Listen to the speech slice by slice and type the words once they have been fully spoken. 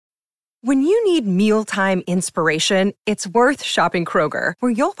When you need mealtime inspiration, it's worth shopping Kroger,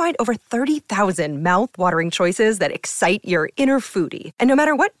 where you'll find over 30,000 mouth-watering choices that excite your inner foodie. And no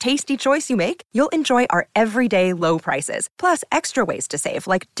matter what tasty choice you make, you'll enjoy our everyday low prices, plus extra ways to save,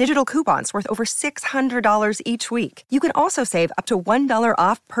 like digital coupons worth over $600 each week. You can also save up to $1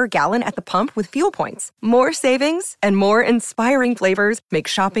 off per gallon at the pump with fuel points. More savings and more inspiring flavors make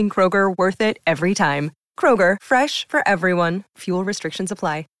shopping Kroger worth it every time. Kroger, fresh for everyone. Fuel restrictions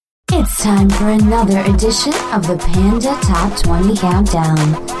apply. It's time for another edition of the Panda Top 20 Countdown.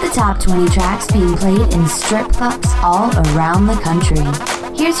 The top 20 tracks being played in strip clubs all around the country.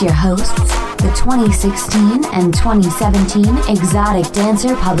 Here's your hosts, the 2016 and 2017 Exotic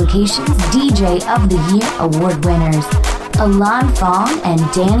Dancer Publications DJ of the Year award winners, Alon Fong and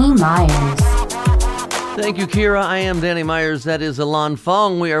Danny Myers. Thank you, Kira. I am Danny Myers. That is Alon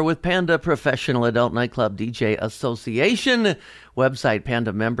Fong. We are with Panda Professional Adult Nightclub DJ Association. Website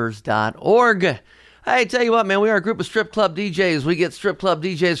pandamembers.org. Hey, tell you what, man, we are a group of strip club DJs. We get strip club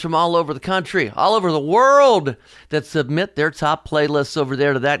DJs from all over the country, all over the world, that submit their top playlists over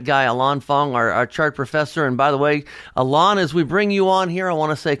there to that guy, Alon Fong, our chart professor. And by the way, Alon, as we bring you on here, I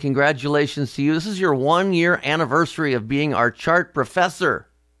want to say congratulations to you. This is your 1-year anniversary of being our chart professor.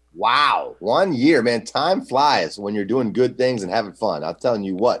 Wow, 1 year, man. Time flies when you're doing good things and having fun. I'm telling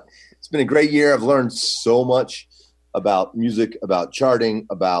you what, it's been a great year. I've learned so much about music, about charting,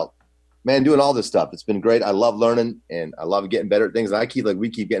 about, man, doing all this stuff. It's been great. I love learning, and I love getting better at things. And we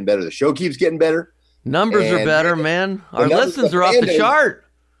keep getting better. The show keeps getting better. Numbers are better, man. Our listens are off the chart.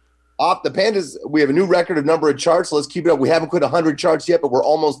 Off the Pandas, we have a new record of number of charts. So let's keep it up. We haven't quit 100 charts yet, but we're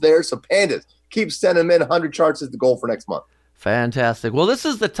almost there. So Pandas, keep sending them in. 100 charts is the goal for next month. Fantastic. Well, this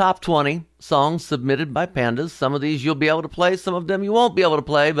is the top 20 songs submitted by Pandas. Some of these you'll be able to play. Some of them you won't be able to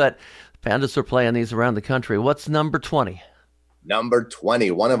play, but Pandas are playing these around the country. What's number 20? Number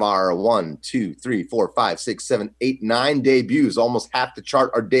 20, one of our 1, 2, 3, 4, 5, 6, 7, 8, 9 debuts. Almost half the chart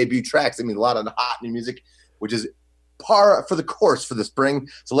are debut tracks. I mean, a lot of hot new music, which is par for the course for the spring.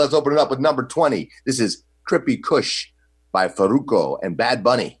 So let's open it up with number 20. This is Crippy Kush by Farruko and Bad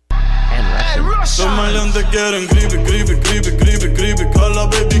Bunny. Los maleantes quieren creepy, creepy, creepy, creepy, creepy. Call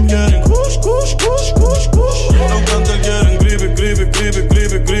baby quieren kush, kush, kush, kush, kush. Los cantantes quieren creepy, creepy, creepy,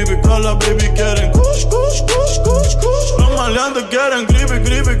 creepy, creepy. Call baby quieren kush, kush, kush, kush, kush. Los maleantes quieren creepy,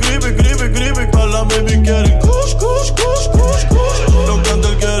 creepy, creepy, creepy, creepy. Call baby quieren kush, kush, kush, kush, kush. Los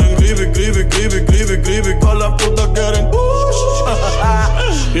cantantes quieren creepy, creepy, creepy, creepy, creepy. Call la puta quieren kush.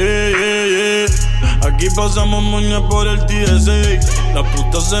 Yeah, yeah, yeah. Aquí pasamos moña por el TSA. Las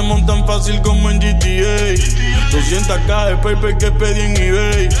putas se montan fácil como en GTA. 200k de paper que pedí en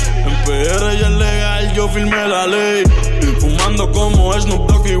eBay. En PR ya es legal, yo firmé la ley. Fumando como Snoop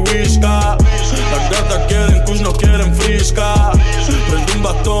Dogg y Whisca. Las gatas quieren kush, no quieren frisca. Prende un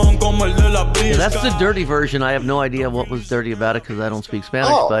bastón como el de la brisca. Yeah, that's the dirty version. I have no idea what was dirty about it because I don't speak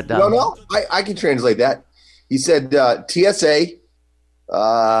Spanish. But no, I can translate that. He said TSA,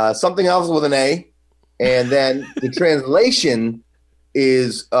 something else with an A. And then the translation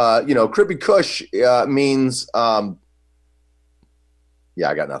is, Crippy Kush means, I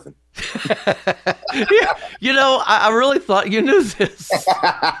got nothing. I really thought you knew this. Chinese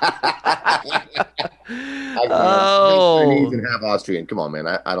and half Austrian. Come on, man.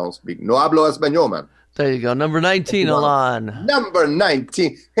 I don't speak. No hablo español, man. There you go. Number 19, Alon. Number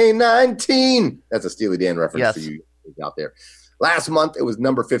 19. Hey, 19. That's a Steely Dan reference yes. for you out there. Last month, it was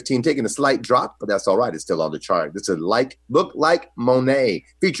number 15, taking a slight drop, but that's all right. It's still on the chart. This is Look Like Monet,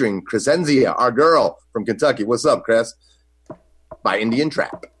 featuring Crescencia, our girl from Kentucky. What's up, Cress? By Indian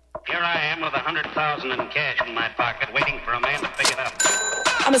Trap. Here I am with 100,000 in cash in my pocket, waiting for a man to pick it up.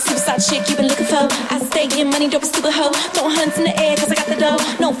 I'm a superstar chick you've been looking for. I stay getting money, dope, stupid hoe. Throwing hunts in the air, cause I got the dough.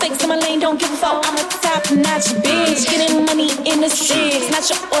 No fakes in my lane, don't give a fuck. I'm a top-notch bitch, getting money in the six. Not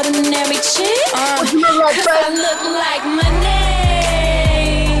your ordinary chick. Cause I look like money.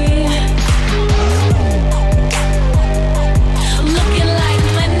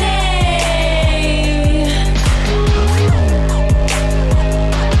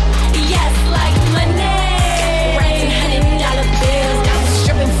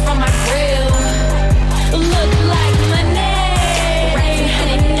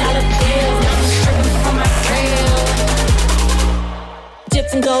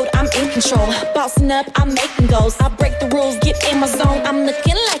 And gold, I'm in control. Bossing up, I'm making goals. I break the rules, get in my zone. I'm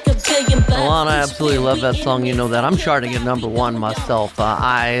looking like a billion bucks. Alon, I absolutely love that song. You know that. I'm charting at number 1 myself.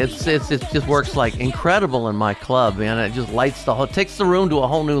 It just works like incredible in my club, man. It just takes the room to a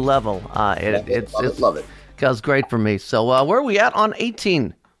whole new level. Love it. Goes great for me. So where are we at on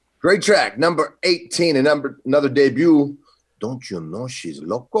 18? Great track, number 18, and another debut Don't you know she's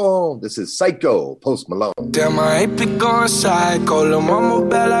loco? This is Psycho, Post Malone. Damn, I ain't be going psycho. Lil' mama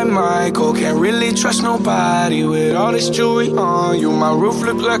bad like Michael. Can't really trust nobody with all this jewelry on you. My roof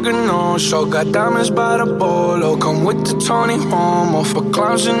look like a no-show. Got diamonds by the bolo. Come with the Tony Homo for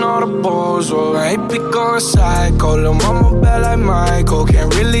clowns and all the balls. Oh, I ain't be going psycho. Lil' mama bad like Michael.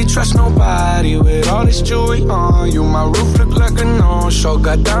 Can't really trust nobody with all this jewelry on you. My roof look like a no-show.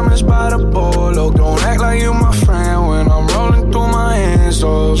 Got diamonds by the bolo. Don't act like you my friend when I'm rolling through my hands,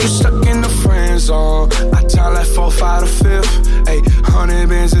 oh. You stuck in the friend zone. I time like 4, 5 to 5th. Ayy, 100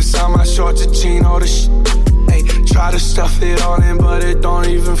 bins inside my shorts, a jean, all the shit. Ayy, try to stuff it all in, but it don't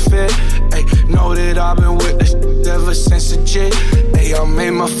even fit. Ayy, know that I've been with this ever since a jit. Ayy, I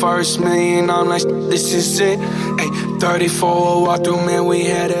made my first million, I'm like, this is it. Ayy, 34 walk through, man, we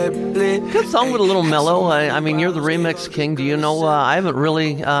had that lit. Good song with a little mellow. I mean, you're the remix king. Do you know, I haven't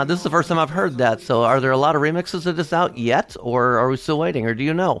really, this is the first time I've heard that. So are there a lot of remixes of this out yet? Or are we still waiting? Or do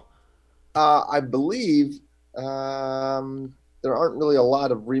you know? I believe there aren't really a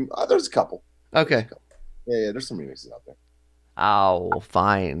lot of there's a couple. Okay. Yeah, there's some remixes out there. Oh,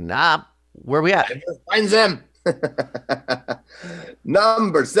 fine. Where we at? Finds them.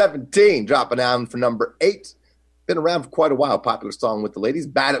 Number 17, dropping down for number 8. Been around for quite a while. Popular song with the ladies.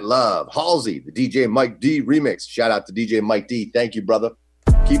 Bad at Love. Halsey, the DJ Mike D remix. Shout out to DJ Mike D. Thank you, brother.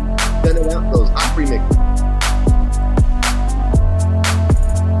 Keep sending out those hot remixes.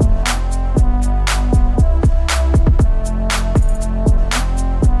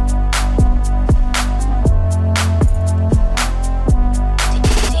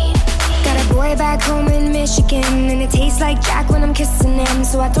 Back home in Michigan, and it tastes like Jack when I'm kissing him.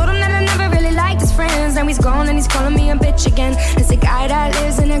 So I told him that I never really liked his friends. Now he's gone and he's calling me a bitch again. It's a guy that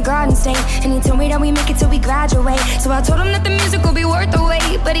lives in a garden state, and he told me that we make it till we graduate. So I told him that the music will be worth the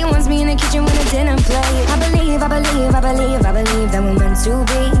wait, but he wants me in the kitchen when it didn't play. I believe that we're meant to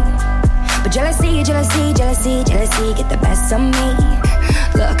be, but jealousy get the best of me.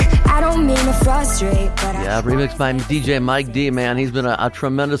 Look, I don't mean to frustrate, but yeah, remixed by DJ Mike D, man. He's been a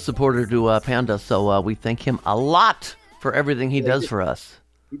tremendous supporter to Panda, so we thank him a lot for everything he does for us.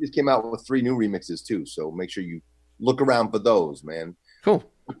 He just came out with 3 new remixes, too, so make sure you look around for those, man. Cool.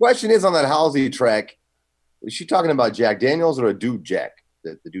 The question is on that Halsey track, is she talking about Jack Daniels or a dude Jack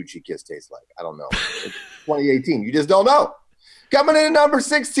that the dude she kissed tastes like? I don't know. It's 2018. You just don't know. Coming in at number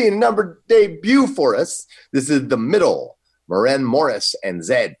 16, number debut for us. This is The Middle. Maren Morris and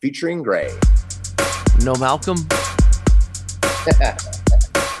Zedd featuring Gray. No Malcolm?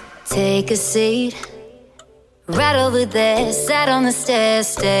 Take a seat. Right over there, sat on the stairs,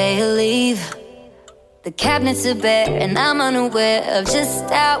 stay or leave. The cabinets are bare and I'm unaware of just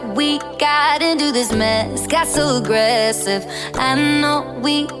how we got into this mess. Got so aggressive. I know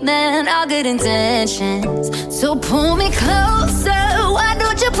we meant all good intentions. So pull me closer. Why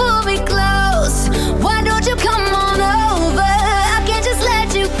don't you pull me close? Why don't you come on over? I can't just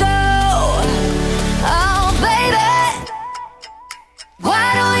let you go. Oh, baby.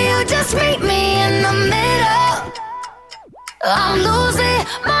 Why don't you just meet me in the middle? I'm losing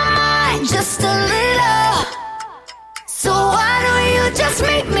my mind just a little. So why don't you just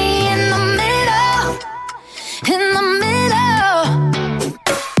meet me in the middle? In the middle.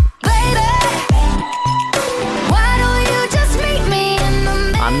 Baby, why don't you just meet me in the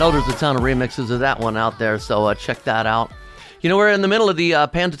middle? I know there's a ton of remixes of that one out there, so check that out. You know, we're in the middle of the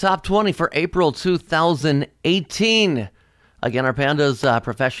Panda Top 20 for April 2018. Again, our Panda's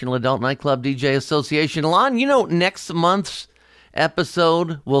Professional Adult Nightclub DJ Association. Lon, you know, next month's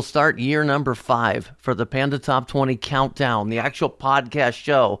episode will start year number 5 for the Panda Top 20 Countdown, the actual podcast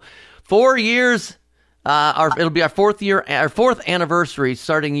show. 4 years, it'll be our fourth anniversary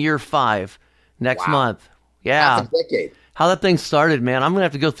starting year 5 next month. Yeah. That's a decade. How that thing started, man. I'm going to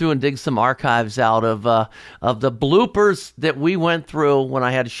have to go through and dig some archives out of the bloopers that we went through when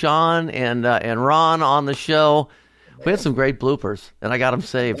I had Sean and Ron on the show. We had some great bloopers, and I got them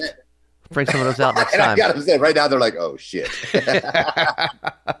saved. Bring some of those out next time. I got them saved. Right now, they're like, oh, shit.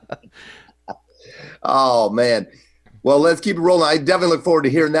 Oh, man. Well, let's keep it rolling. I definitely look forward to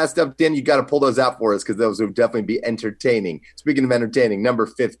hearing that stuff. Dan, you got to pull those out for us because those would definitely be entertaining. Speaking of entertaining, number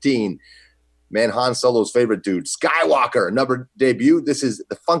 15, man, Han Solo's favorite dude, Skywalker, number debut. This is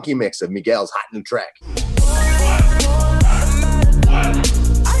the funky mix of Miguel's hot new track.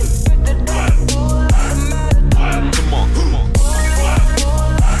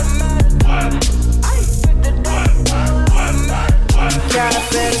 Got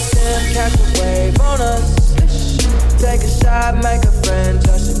a better sip, catch a wave on us. Take a shot, make a friend,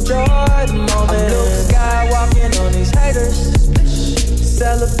 just enjoy the moment. I'm Luke Skywalking on these haters.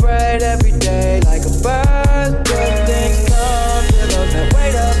 celebrate every day like a birthday. Things come, fill up and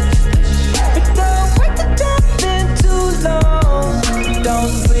wait up. But don't wait to jump in too long. Don't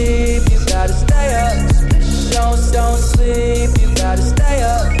sleep, you gotta stay up. Don't sleep, you gotta stay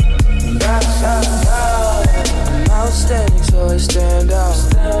up. Outstanding, so I stand out.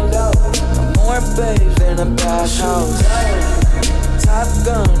 I'm more babes than a bash house. Top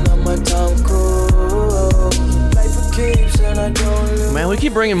Gun on my Tom Cruise. Life for keeps and I don't lose. Man, we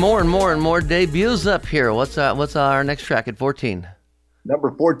keep bringing more and more debuts up here. What's our next track at 14?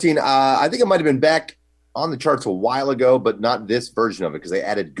 Number 14, I think it might have been back on the charts a while ago, but not this version of it because they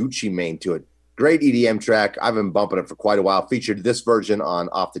added Gucci Mane to it. Great EDM track. I've been bumping it for quite a while. Featured this version on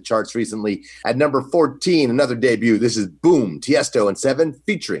Off the Charts recently. At number 14, another debut. This is Boom, Tiesto and Seven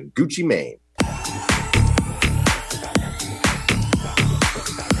featuring Gucci Mane.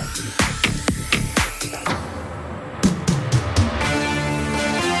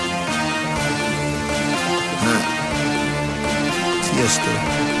 Tiesto.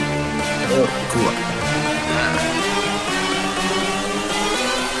 Oh, cool.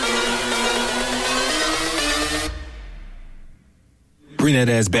 Bring that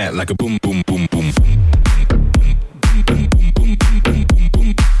ass back like a boom, boom, boom, boom.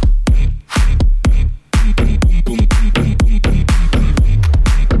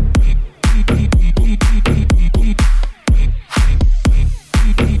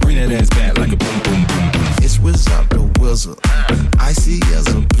 Bring that ass back like a boom, boom, boom. It's Wizard the Wizard. Icy as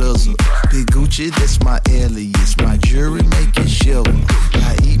a blizzard. Big Gucci, that's my alias. My jewelry make it shiver.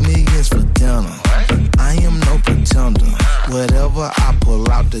 I eat millions for dinner. I am no pretender. Whatever I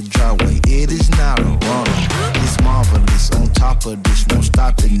pull out the driveway, it is not a runner. It's marvelous. On top of this, no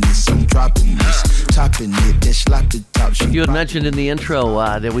stopping this. I'm dropping this, topping it. That's like the top. You had mentioned in the intro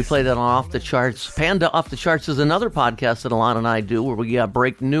that we played that on Off the Charts. Panda Off the Charts is another podcast that Alana and I do where we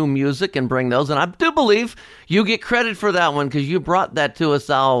break new music and bring those. And I do believe you get credit for that one because you brought that to us,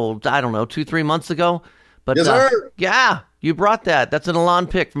 I don't know, 2-3 months ago. But yes, sir. Yeah, you brought that. That's an Alon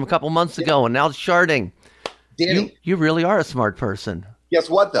pick from a couple months ago, and now it's charting. Danny, you really are a smart person. Guess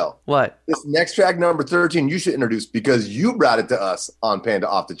what, though? What? This next track, number 13, you should introduce because you brought it to us on Panda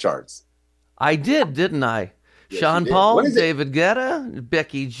Off the Charts. I did, didn't I? Yes, Sean you did. Paul, What is it? David Guetta,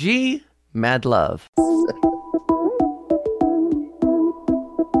 Becky G, Mad Love.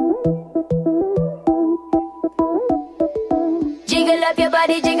 Jiggle up your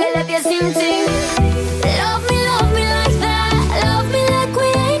body, jiggle up your sing-sing. Love me like that. Love me like we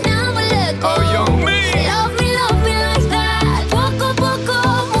ain't never let go. Oh, yo, me. Love me like that. Poco, poco,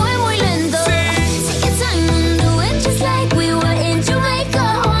 muy, muy lento. Take your time and do it just like we were in Jamaica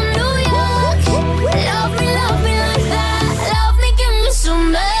or New York. Love me like that. Love me, give me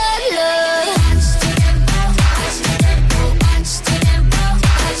some bad love.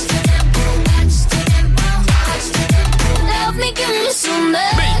 Love me, give me some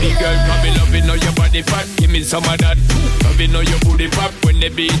bad love. Baby girl, come in loving all your body fat. Give me some of that. Loving all your booty pop when the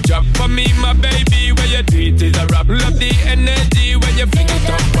beat drop. For me, my baby, where your teeth is a rap. Love the energy when you fling it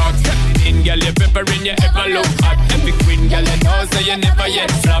up back. In girl, you peppering, you ever look hot. Every queen girl, you know, so you never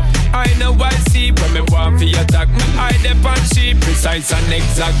yet flop. I know I see when me want for your attack. Me eye dep on she precise and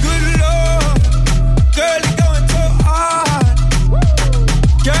exact. Good lord, girl, you going so hard.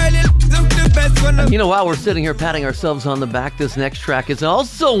 Girl, you look the best when I'm. You know, while we're sitting here patting ourselves on the back, this next track is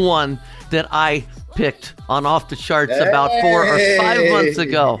also one that I picked on Off the Charts about 4 or 5 months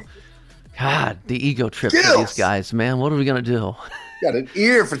ago. God, the ego trip for these guys, man. What are we going to do? Got an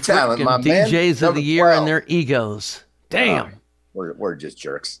ear for talent, my man. DJs of the year and their egos. Damn. We're just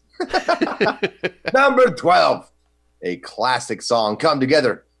jerks. Number 12. A classic song come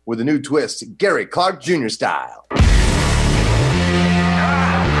together with a new twist, Gary Clark Jr. style.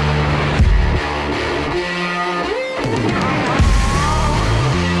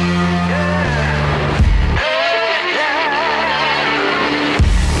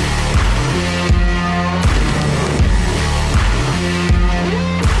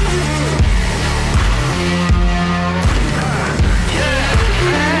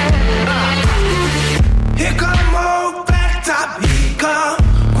 Here come old back top, he come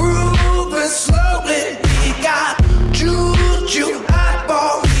grooving slowly. He got juju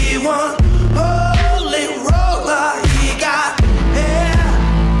eyeball, he want holy roller. He got hair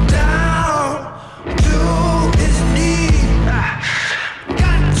down to his knee.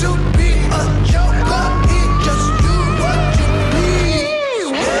 Got to be a joker, he just do what you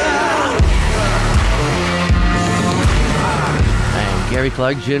please. And Gary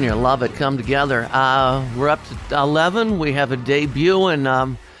Clark Jr., love it, come together. We're up to 11. We have a debut,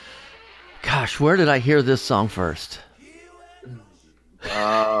 and gosh, where did I hear this song first?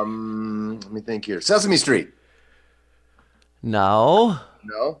 Let me think here. Sesame Street. No.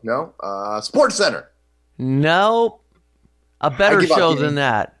 No. Sports Center. No. A better show than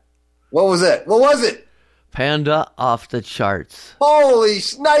that. What was it? Panda Off the Charts. Holy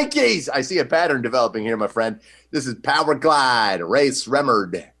shnikes! I see a pattern developing here, my friend. This is Power Glide, Ray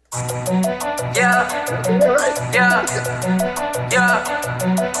Sremmurd. Yeah.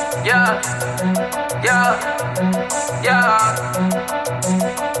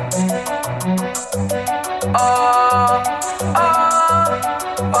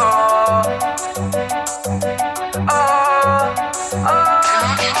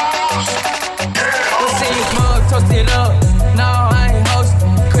 Toast it up, no, I ain't host.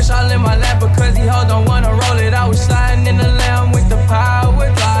 Kush all in my lap because these hoes don't wanna roll it. I was sliding in the lamb with the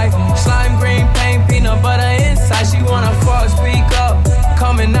power glide. Slime green paint, peanut butter inside. She wanna fuck, speak up,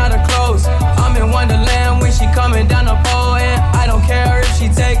 coming out of clothes. I'm in Wonderland when she coming down the pole. And I don't care if she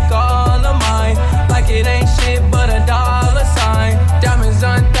take all of mine. Like it ain't shit but a dollar sign. Diamonds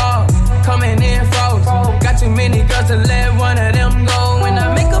unthought, coming in froze. Got too many girls to let one of them go. When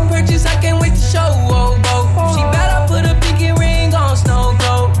I make a purchase, I can't wait to show. She better put a pinky ring on Snow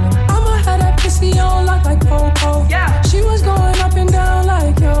Globe. I'ma have that pussy on lock like Popo. Yeah. She was going up and down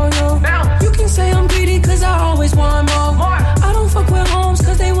like yo-yo. You can say I'm greedy cause I always want more. I don't fuck with homes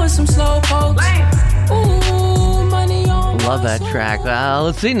cause they was some slow pokes. Ooh, money on. Love that track.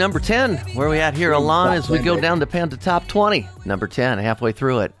 Let's see, number 10. Where are we at here, Alon, as we go down to Panda Top 20. Number 10, halfway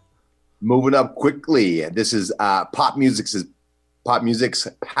through it. Moving up quickly. This is pop music's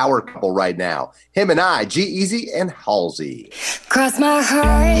power couple right now. Him and I, G-Eazy and Halsey. Cross my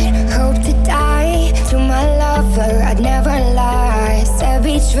heart, hope to die. To my lover, I'd never lie. Said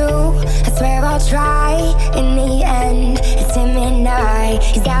be true, I swear I'll try. In the end, it's him and I.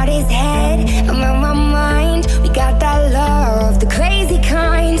 He's got his head, I'm on my mind. We got that love, the crazy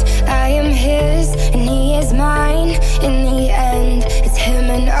kind. I am his, and he is mine. In the end, it's him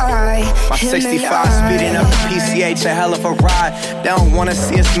and I. My 65 speeding up the PCH, a hell of a ride. They don't wanna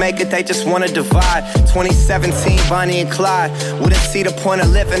see us make it, they just wanna divide. 2017, Bonnie and Clyde. Wouldn't see the point of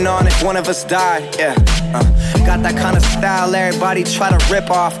living on if one of us died. Yeah, got that kind of style everybody try to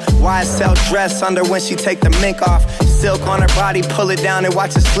rip off. YSL dress under when she take the mink off. Silk on her body, pull it down and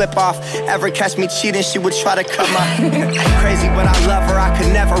watch it slip off. Ever catch me cheating, she would try to cut my crazy, but I love her, I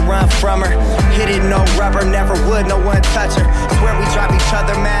could never run from her. Hit it, no rubber, never would, no one touch her. Swear we drive each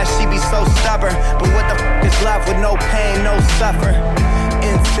other mad, she be so stubborn. But what the f is love with no pain, no suffer?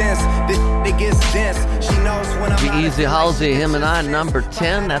 Incense, this it gets dense. She knows when I'm G-Eazy, Halsey, him and I, number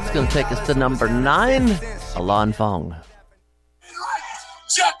 10. That's going to take us to number 9. Alon Fong.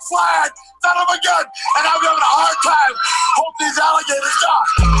 Jet fired, son of a gun, and I'm having a hard time. Hope these alligators die.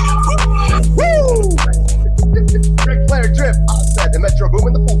 Woo! Ric Flair drip outside the Metro Boom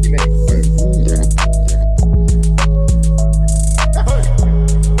in the Funky Mix.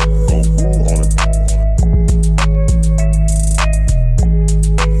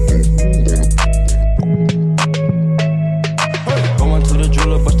 Going to the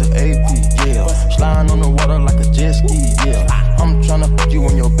jeweler, bust the AP, yeah. Sliding on the water like a jet ski, yeah. I'm tryna put you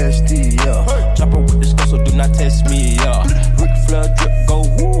on your bestie, yeah. Chopper with this girl, so do not test me, yeah. Ric Flair drip, go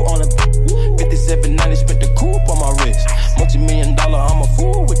woo on a 5790, spent the coupe on my wrist. Multi-million-dollar, I'm a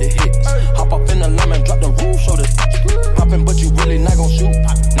fool with the hits. Hop up in the lemon, drop the roof, show the poppin', but you really not gon' shoot.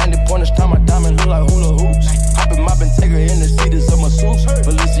 90 pointers, time my diamond look like hula hoops. Hoppin', moppin', take her in the seats of my suits.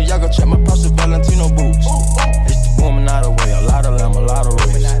 Balenciaga, check my purse with Valentino boots. It's the woman out of the way, a lot of lamb, a lot of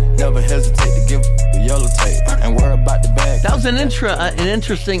race. Never hesitate to give the yellow tape and worry about the bag. That was an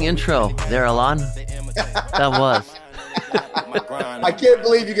interesting intro there, Alon. That was. I can't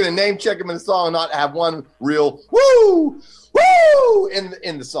believe you're gonna name check him in the song and not have one real woo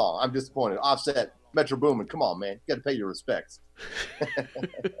in the song. I'm disappointed. Offset, Metro Boomin. Come on, man. You got to pay your respects.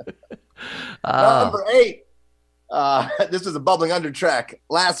 Number 8. This is a bubbling under track.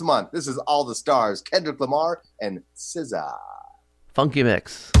 Last month, this is All the Stars. Kendrick Lamar and SZA. Funky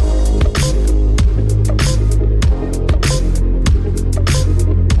Mix.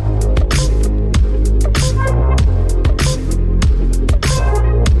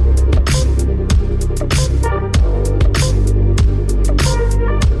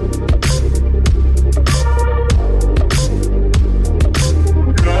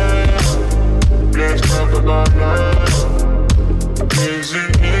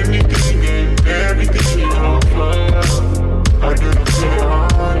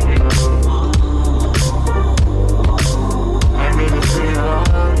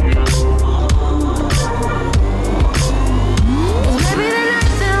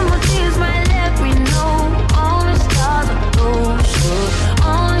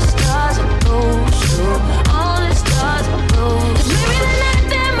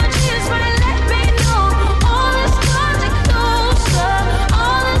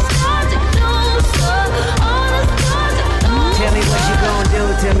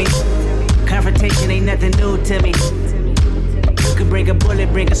 Bring a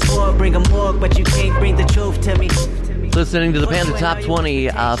bullet, bring a sword, bring a morgue, but you can't bring the truth to me. Listening to the Panda Top 20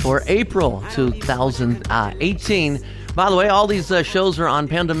 for April 2018. By the way, all these shows are on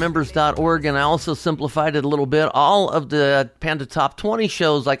pandamembers.org, and I also simplified it a little bit. All of the Panda Top 20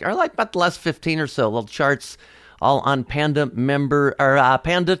 shows are like about the last 15 or so. Little charts all on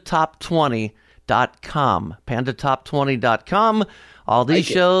pandatop20.com. Pandatop20.com. All these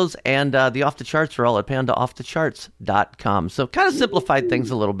shows and the Off the Charts are all at pandaoffthecharts.com. So kind of simplified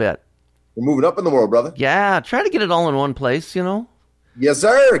things a little bit. We're moving up in the world, brother. Yeah, try to get it all in one place, you know. Yes,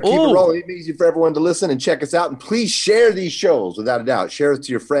 sir. Keep it rolling. It's easy for everyone to listen and check us out. And please share these shows, without a doubt. Share it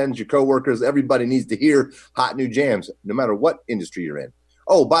to your friends, your coworkers. Everybody needs to hear hot new jams, no matter what industry you're in.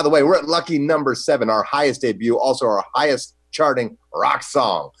 Oh, by the way, we're at lucky number 7, our highest debut, also our highest charting rock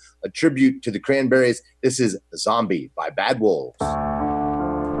song, a tribute to the Cranberries. This is Zombie by Bad Wolves.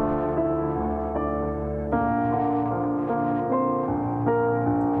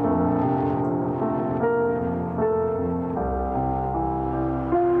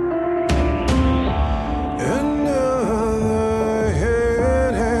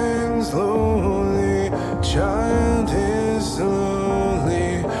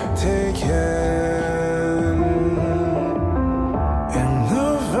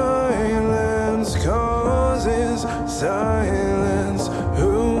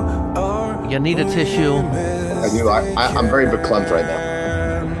 You need a tissue. I do. I'm very verklempt right now.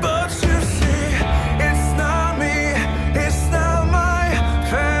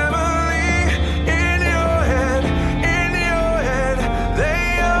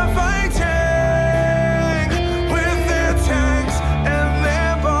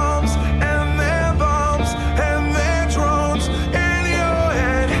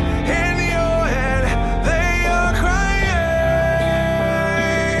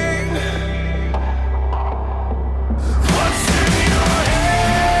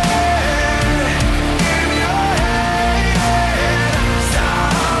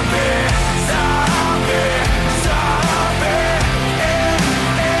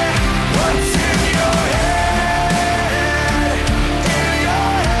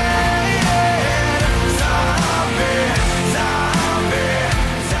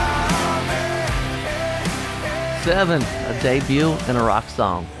 A debut and a rock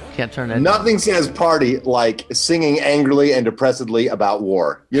song. Can't turn that Nothing says party like singing angrily and depressedly about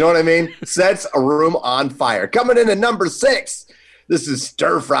war. You know what I mean? Sets a room on fire. Coming in at number 6, this is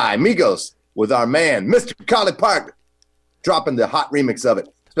Stir Fry Migos with our man, Mr. Collie Park, dropping the hot remix of it.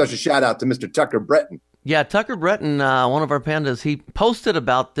 Special shout out to Mr. Tucker Breton. Yeah, Tucker Breton, one of our pandas, he posted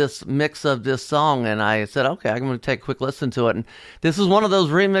about this mix of this song, and I said, okay, I'm going to take a quick listen to it. And this is one of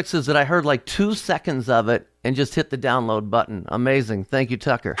those remixes that I heard like 2 seconds of it and just hit the download button. Amazing. Thank you,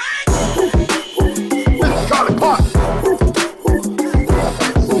 Tucker. Mr. Collie Park.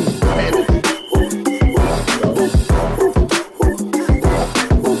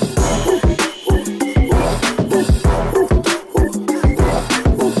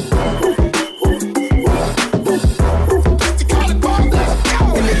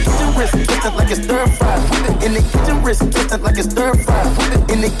 In the kitchen, wrist twisted like a stir fry.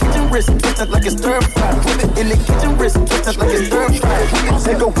 In the kitchen, wrist twisted like a stir fry. In the kitchen, wrist twisted like a stir fry.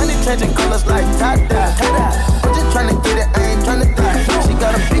 They go when it changing colors like tie-dye. I'm just trying to get it, I ain't trying to die. She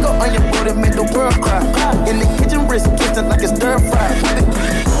got a big ol' onion booty, make the world cry. In the kitchen, wrist twisted like a stir fry.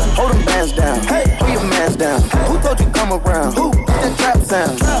 Hold them bands down, hey, hold your mans down. Who told you come around? Who? That trap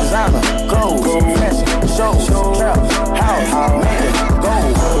sound. Designer, gold, fashion, shows, trap, house, man,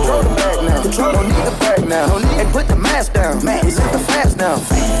 gold. Control the bag now, don't need the bag now. And put the mask down, it's in the fast now.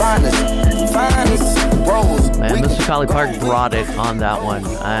 Finest, rolls. Man, Mr. Collie Park brought it on that one.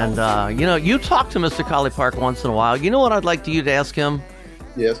 And, you talk to Mr. Collie Park once in a while. You know what I'd like you to ask him?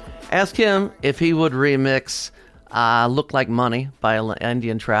 Yes. Ask him if he would remix Look Like Money by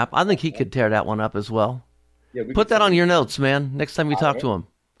Indian Trap. I think he could tear that one up as well. Yeah, put that on your notes, man, next time you talk to him.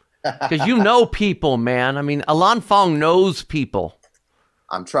 Because you know people, man. I mean, Alan Fong knows people.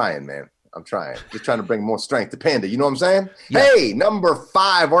 I'm trying, man. I'm trying. Just trying to bring more strength to Panda. You know what I'm saying? Yeah. Hey, number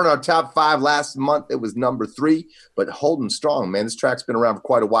 5. We're in our top 5 last month. It was number 3, but holding strong, man. This track's been around for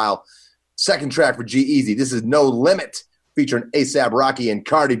quite a while. Second track for G-Eazy. This is No Limit, featuring A$AP Rocky and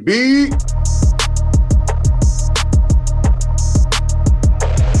Cardi B.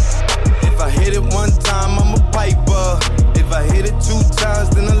 If I hit it one time, I'm a piper. If I hit it 2 times,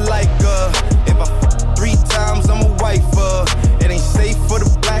 then I like her. If I 3 times, I'm a wifer. It ain't safe for the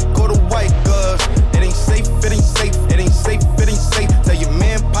black or the white girl. It ain't safe, it ain't safe, it ain't safe, it ain't safe. Tell your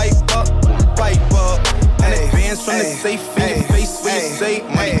man pipe up. And advance from the safe in your face when you say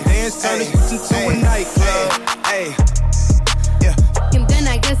money dance, turn this into a nightclub. Yeah,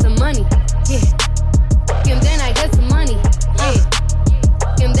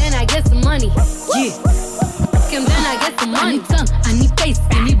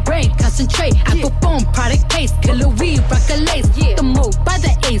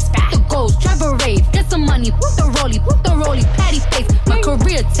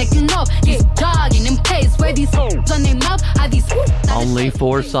 Only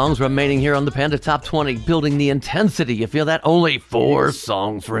 4 songs remaining here on the Panda Top 20, building the intensity. You feel that? Only 4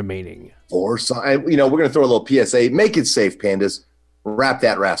 songs remaining. 4 songs. You know, we're going to throw a little PSA. Make it safe, pandas. Wrap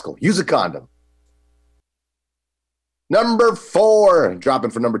that rascal. Use a condom. Number 4, dropping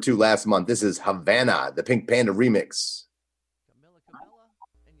for number 2 last month. This is Havana, the Pink Panda remix.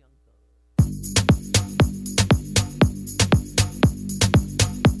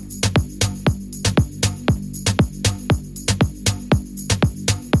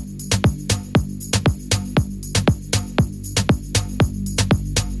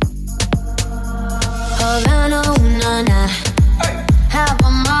 Havana, ooh, na, na. Half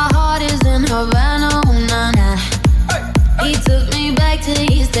of my heart is in Havana, ooh, na, na. He took me back to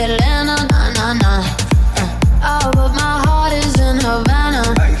East Atlanta, na, na, na. Oh, but my heart is in Havana.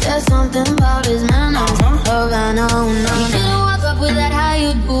 There's something about his manners. Havana, ooh, na, na. He didn't walk up with that how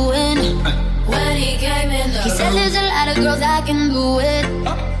you doing. When he came in, he said there's a lot of girls I can do it,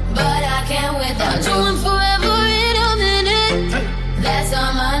 but I can't without you and forever in a minute. That's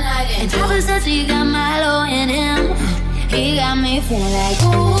on my night. And Travis says he got Milo in him. He got me feeling like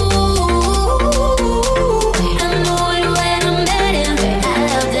ooh. I know it when I met him. I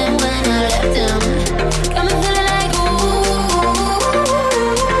loved him when I left him. Got me feeling like ooh.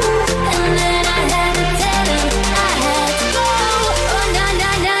 And then I had to tell him I had to go. Oh na na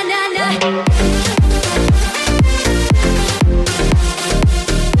na na na.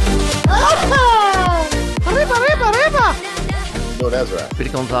 No, that's right. Speedy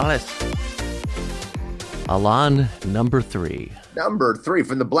Gonzalez. Alon, number 3. Number 3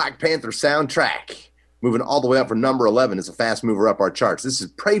 from the Black Panther soundtrack. Moving all the way up from number 11 is a fast mover up our charts. This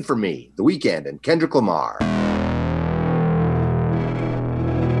is Pray For Me, The Weeknd and Kendrick Lamar.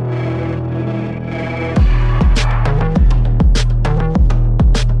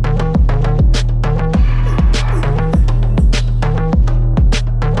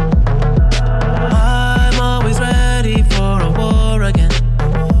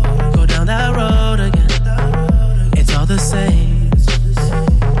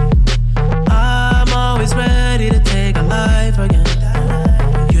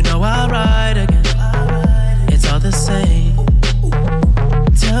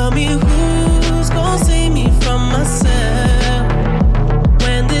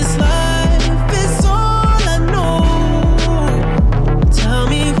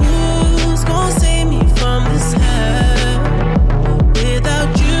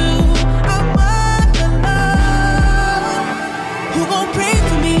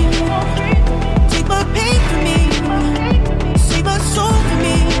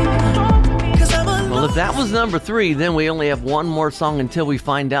 Number 3, then we only have one more song until we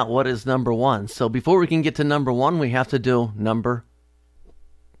find out what is number 1. So before we can get to number 1, we have to do number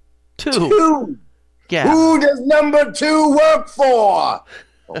 2. Yeah. Who does number 2 work for?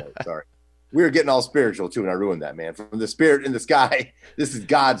 Oh, sorry. We were getting all spiritual too, and I ruined that, man. From the Spirit in the Sky, this is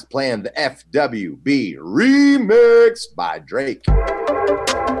God's Plan, the FWB remix by Drake.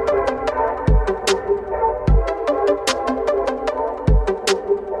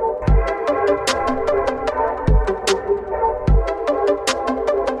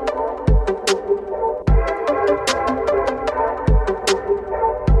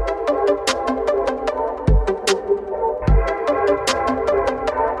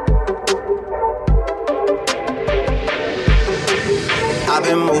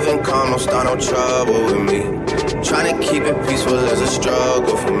 Don't start no trouble with me. Trying to keep it peaceful is a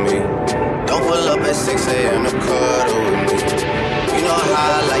struggle for me. Don't pull up at 6 a.m. to cuddle with me. You know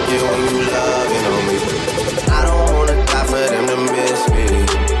how I like it when you loving on me. I don't wanna die for them to miss me.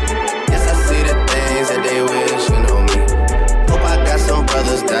 Yes, I see the things that they wishing on me. Hope I got some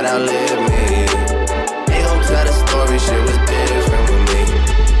brothers that outlive me. They gon' tell the story, shit was different with me.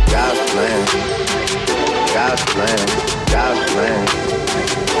 God's plan, God's plan, God's plan.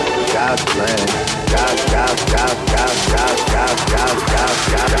 God's plan,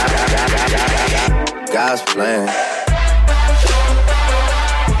 God's plan.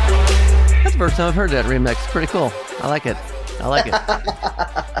 That's the first time I've heard that remix. Pretty cool. I like it.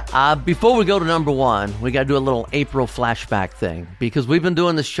 Before we go to number 1, we got to do a little April flashback thing because we've been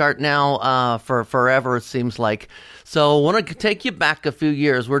doing this chart now for forever, it seems like. So I want to take you back a few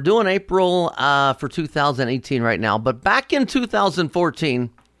years. We're doing April for 2018 right now, but back in 2014,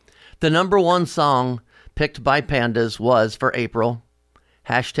 the number 1 song picked by Pandas was, for April,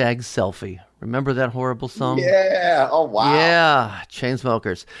 #Selfie. Remember that horrible song? Yeah. Oh, wow. Yeah.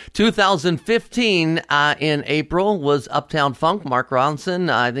 Chainsmokers. 2015 in April was Uptown Funk, Mark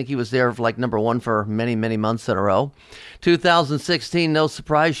Ronson. I think he was there for like number 1 for many, many months in a row. 2016, no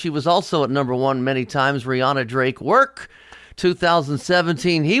surprise, she was also at number 1 many times, Rihanna Drake, Work.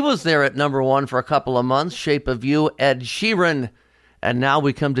 2017, he was there at number 1 for a couple of months. Shape of You, Ed Sheeran. And now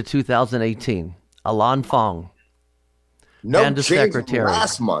we come to 2018. Alan Fong. No Panda change from Secretary.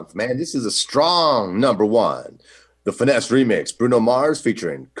 last month, man. This is a strong number 1. The Finesse remix. Bruno Mars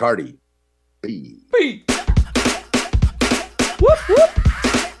featuring Cardi B. Whoop, whoop.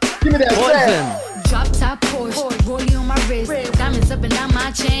 Give me that Poison. Drop top Porsche, rollie on my wrist, diamonds up and down my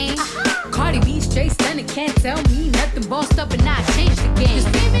chain. Cardi B straight stunning, can't tell me nothing. Bossed up and I changed the game.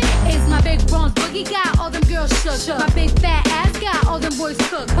 It's my big bronze boogie, got all them girls shook. My big fat ass got all them boys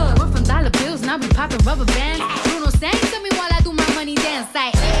cooked. Went from dollar bills, now we popping rubber bands. Bruno sang to me while I do my money dance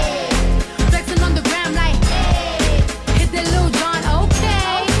like, hey. Flexing on the gram like, hey. Hit that Lil Jon,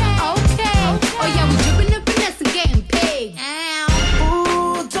 okay. Oh yeah, we dripping and finesse and getting paid.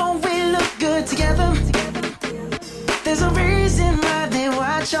 Ooh, don't we look good together? There's a reason why they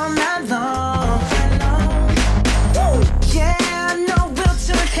watch all night long. Yeah, I know we'll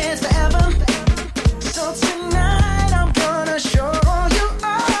turn heads forever. So tonight I'm gonna show you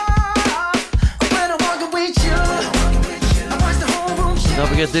off. When I walk with you, I watch the whole room shake. Don't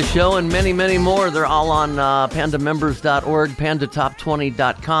forget this show and many, many more. They're all on pandamembers.org,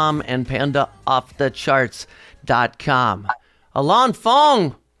 pandatop20.com, and pandaoffthecharts.com. Alan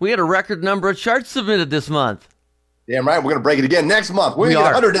Fong, we had a record number of charts submitted this month. Damn right. We're going to break it again next month. We're We going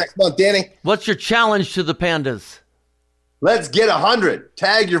to are. get 100 next month, Danny. What's your challenge to the pandas? Let's get 100.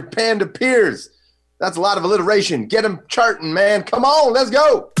 Tag your panda peers. That's a lot of alliteration. Get them charting, man. Come on, let's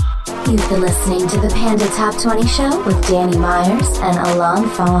go. You've been listening to the Panda Top 20 Show with Danny Myers and Alan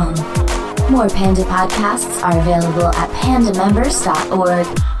Fong. More Panda podcasts are available at pandamembers.org,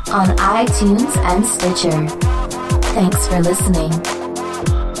 on iTunes and Stitcher. Thanks for listening.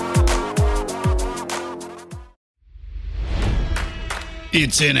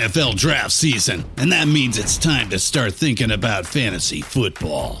 It's NFL draft season, and that means it's time to start thinking about fantasy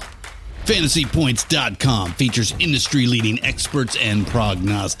football. FantasyPoints.com features industry-leading experts and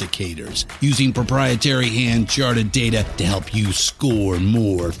prognosticators using proprietary hand-charted data to help you score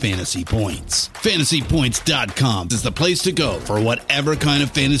more fantasy points. FantasyPoints.com is the place to go for whatever kind of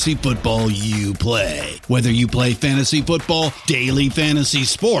fantasy football you play. Whether you play fantasy football, daily fantasy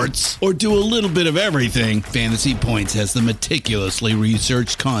sports, or do a little bit of everything, Fantasy Points has the meticulously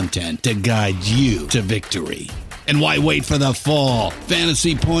researched content to guide you to victory. And why wait for the fall?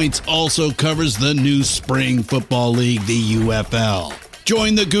 Fantasy Points also covers the new spring football league, the UFL.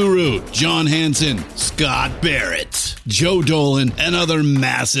 Join the guru, John Hansen, Scott Barrett, Joe Dolan, and other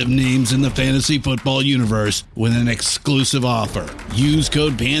massive names in the fantasy football universe with an exclusive offer. Use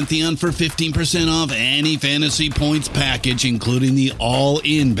code Pantheon for 15% off any Fantasy Points package, including the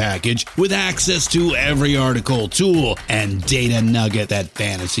all-in package, with access to every article, tool, and data nugget that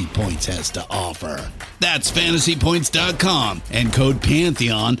Fantasy Points has to offer. That's FantasyPoints.com and code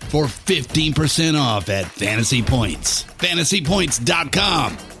Pantheon for 15% off at Fantasy Points.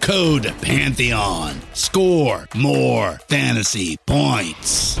 FantasyPoints.com, code Pantheon. Score more fantasy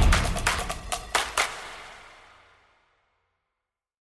points.